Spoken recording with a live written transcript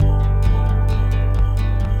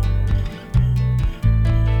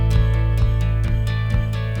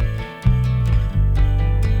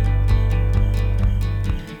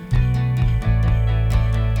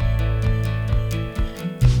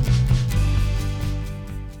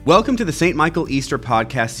Welcome to the St. Michael Easter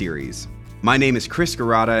podcast series. My name is Chris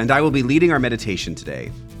Garada, and I will be leading our meditation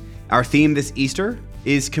today. Our theme this Easter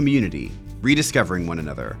is community, rediscovering one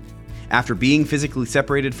another. After being physically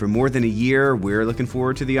separated for more than a year, we're looking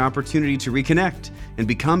forward to the opportunity to reconnect and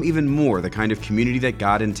become even more the kind of community that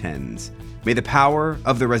God intends. May the power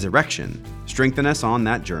of the resurrection strengthen us on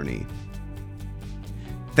that journey.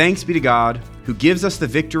 Thanks be to God, who gives us the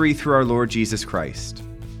victory through our Lord Jesus Christ.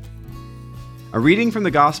 A reading from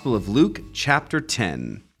the Gospel of Luke, chapter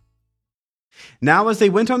 10. Now as they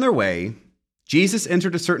went on their way, Jesus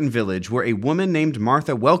entered a certain village where a woman named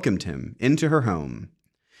Martha welcomed him into her home.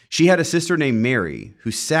 She had a sister named Mary,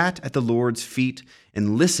 who sat at the Lord's feet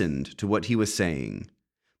and listened to what he was saying.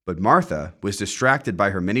 But Martha was distracted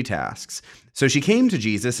by her many tasks. So she came to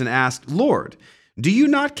Jesus and asked, "Lord, do you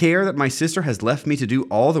not care that my sister has left me to do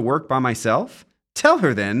all the work by myself? Tell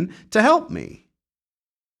her then to help me."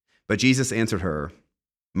 But Jesus answered her,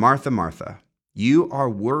 "Martha, Martha, you are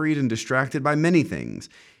worried and distracted by many things.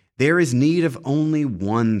 There is need of only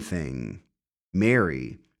one thing.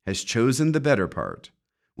 Mary has chosen the better part,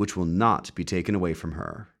 which will not be taken away from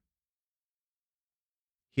her."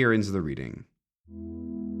 Here ends the reading.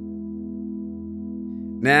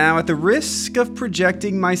 Now, at the risk of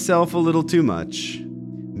projecting myself a little too much,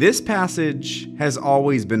 this passage has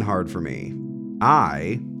always been hard for me.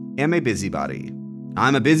 I am a busybody.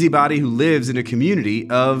 I'm a busybody who lives in a community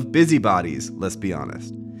of busybodies, let's be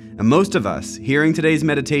honest. And most of us, hearing today's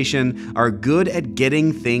meditation, are good at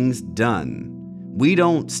getting things done. We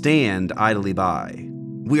don't stand idly by.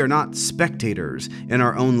 We are not spectators in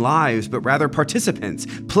our own lives, but rather participants,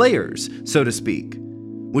 players, so to speak.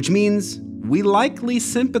 Which means we likely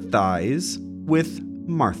sympathize with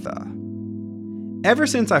Martha. Ever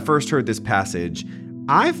since I first heard this passage,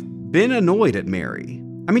 I've been annoyed at Mary.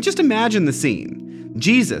 Just imagine the scene.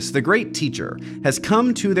 Jesus, the great teacher, has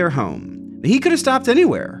come to their home. He could have stopped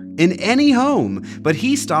anywhere, in any home, but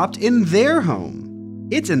he stopped in their home.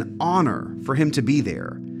 It's an honor for him to be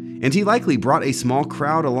there, and he likely brought a small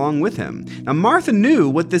crowd along with him. Now, Martha knew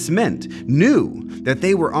what this meant, knew that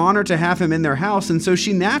they were honored to have him in their house, and so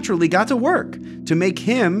she naturally got to work to make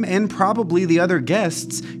him and probably the other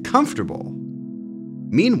guests comfortable.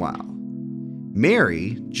 Meanwhile,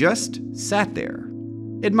 Mary just sat there,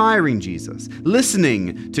 admiring Jesus,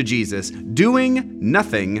 listening to Jesus, doing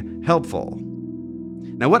nothing helpful.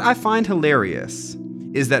 Now, what I find hilarious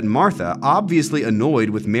is that Martha, obviously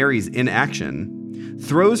annoyed with Mary's inaction,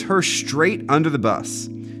 throws her straight under the bus.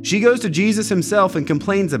 She goes to Jesus himself and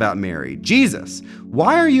complains about Mary. "Jesus,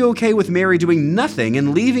 why are you okay with Mary doing nothing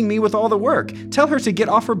and leaving me with all the work? Tell her to get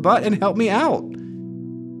off her butt and help me out."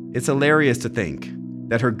 It's hilarious to think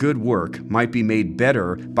that her good work might be made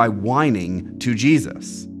better by whining to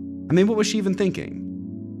Jesus. What was she even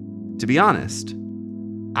thinking? To be honest,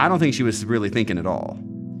 I don't think she was really thinking at all.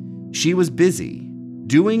 She was busy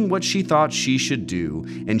doing what she thought she should do,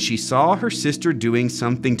 and she saw her sister doing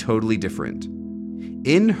something totally different.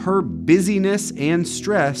 In her busyness and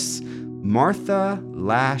stress, Martha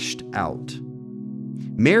lashed out.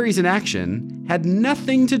 Mary's inaction had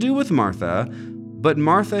nothing to do with Martha, but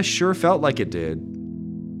Martha sure felt like it did.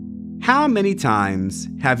 How many times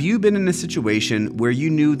have you been in a situation where you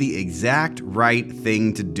knew the exact right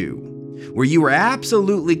thing to do, where you were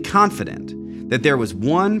absolutely confident that there was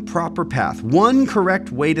one proper path, one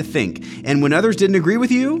correct way to think, and when others didn't agree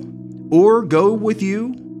with you or go with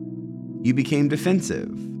you, you became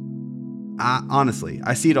defensive? Honestly,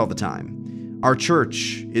 I see it all the time. Our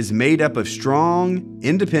church is made up of strong,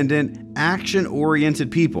 independent,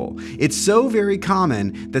 action-oriented people. It's so very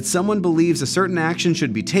common that someone believes a certain action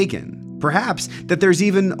should be taken, perhaps that there's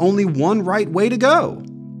even only one right way to go.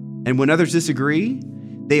 And when others disagree,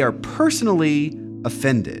 they are personally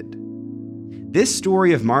offended. This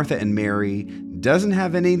story of Martha and Mary doesn't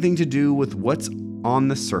have anything to do with what's on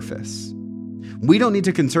the surface. We don't need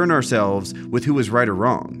to concern ourselves with who is right or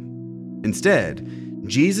wrong. Instead,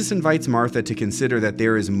 Jesus invites Martha to consider that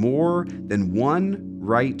there is more than one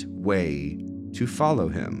right way to follow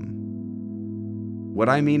him. What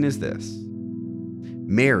I mean is this: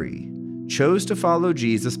 Mary chose to follow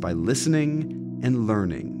Jesus by listening and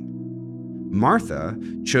learning. Martha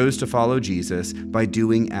chose to follow Jesus by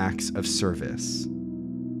doing acts of service.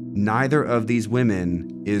 Neither of these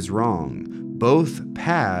women is wrong. Both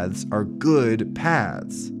paths are good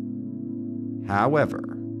paths.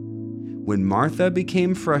 However, when Martha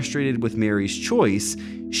became frustrated with Mary's choice,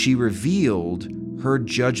 she revealed her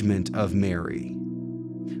judgment of Mary.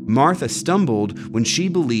 Martha stumbled when she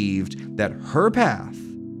believed that her path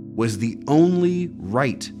was the only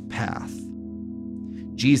right path.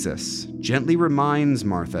 Jesus gently reminds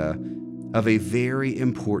Martha of a very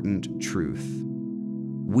important truth.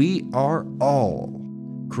 We are all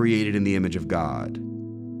created in the image of God.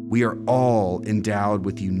 We are all endowed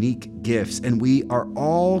with unique gifts, and we are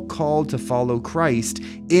all called to follow Christ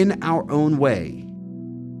in our own way.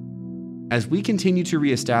 As we continue to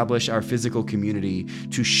reestablish our physical community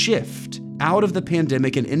to shift out of the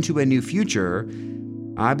pandemic and into a new future,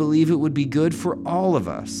 I believe it would be good for all of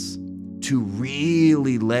us to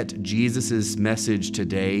really let Jesus' message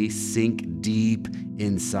today sink deep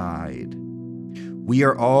inside. We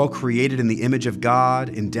are all created in the image of God,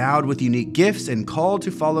 endowed with unique gifts, and called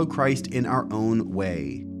to follow Christ in our own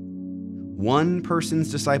way. One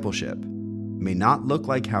person's discipleship may not look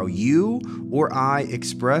like how you or I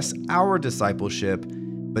express our discipleship,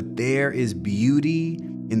 but there is beauty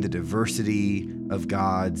in the diversity of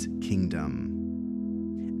God's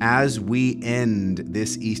kingdom. As we end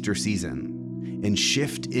this Easter season and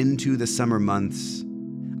shift into the summer months,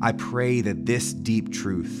 I pray that this deep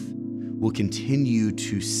truth will continue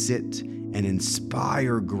to sit and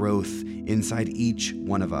inspire growth inside each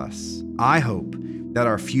one of us. I hope that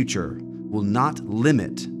our future will not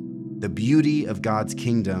limit the beauty of God's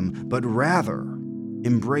kingdom, but rather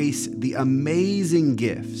embrace the amazing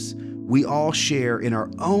gifts we all share in our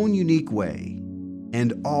own unique way,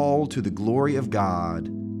 and all to the glory of God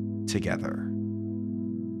together.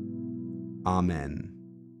 Amen.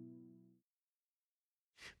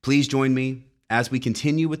 Please join me as we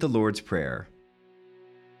continue with the Lord's Prayer.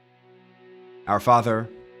 Our Father,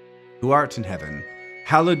 who art in heaven,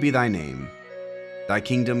 hallowed be thy name. Thy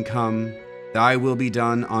kingdom come, thy will be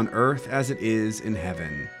done on earth as it is in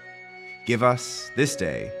heaven. Give us this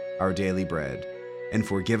day our daily bread, and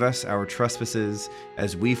forgive us our trespasses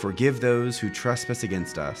as we forgive those who trespass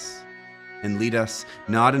against us. And lead us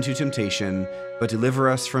not into temptation, but deliver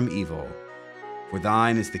us from evil. For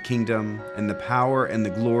thine is the kingdom, and the power, and the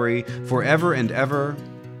glory, forever and ever.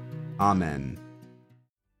 Amen.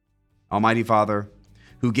 Almighty Father,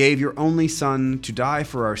 who gave your only Son to die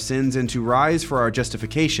for our sins and to rise for our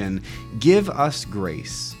justification, give us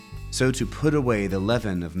grace, so to put away the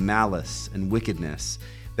leaven of malice and wickedness,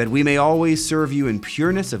 that we may always serve you in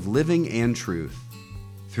pureness of living and truth.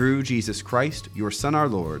 Through Jesus Christ, your Son, our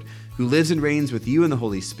Lord, who lives and reigns with you in the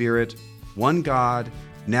Holy Spirit, one God,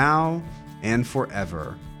 now and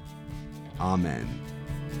forever. Amen.